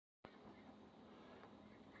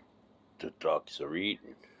The ducks are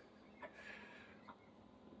eating.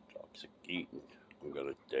 Ducks are eating.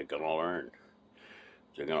 They're gonna learn.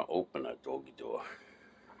 They're gonna open that doggy door.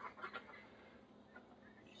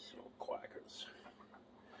 These little quackers.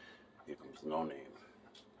 Here comes No Name.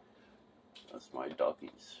 That's my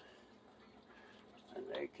duckies. And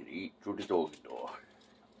they can eat through the doggy door.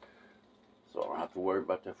 So I don't have to worry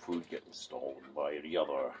about their food getting stolen by the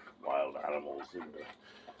other wild animals in the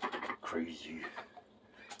crazy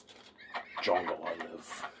jungle I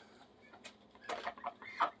live.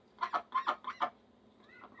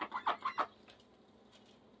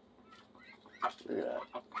 Look at that.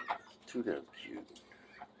 It's too damn cute.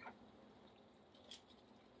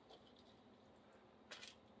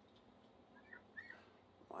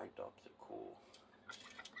 My ducks are cool.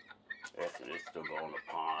 After this, they'll go in the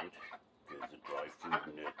pond. There's a dry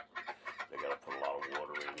food in it. They gotta put a lot of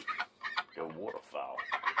water in. They're waterfowl.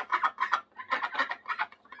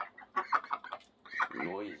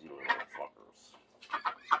 Noisy little fuckers.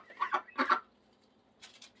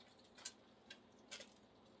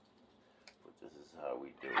 But this is how we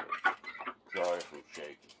do it. Sorry if I'm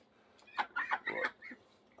shaking. But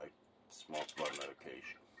I smoked my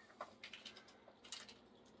medication.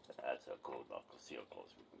 That's how close enough. Let's see how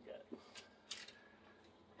close we can get.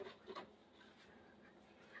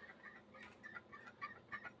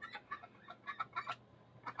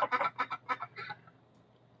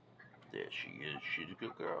 There she is. She's a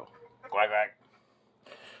good girl. Quack, quack.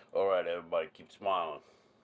 All right, everybody, keep smiling.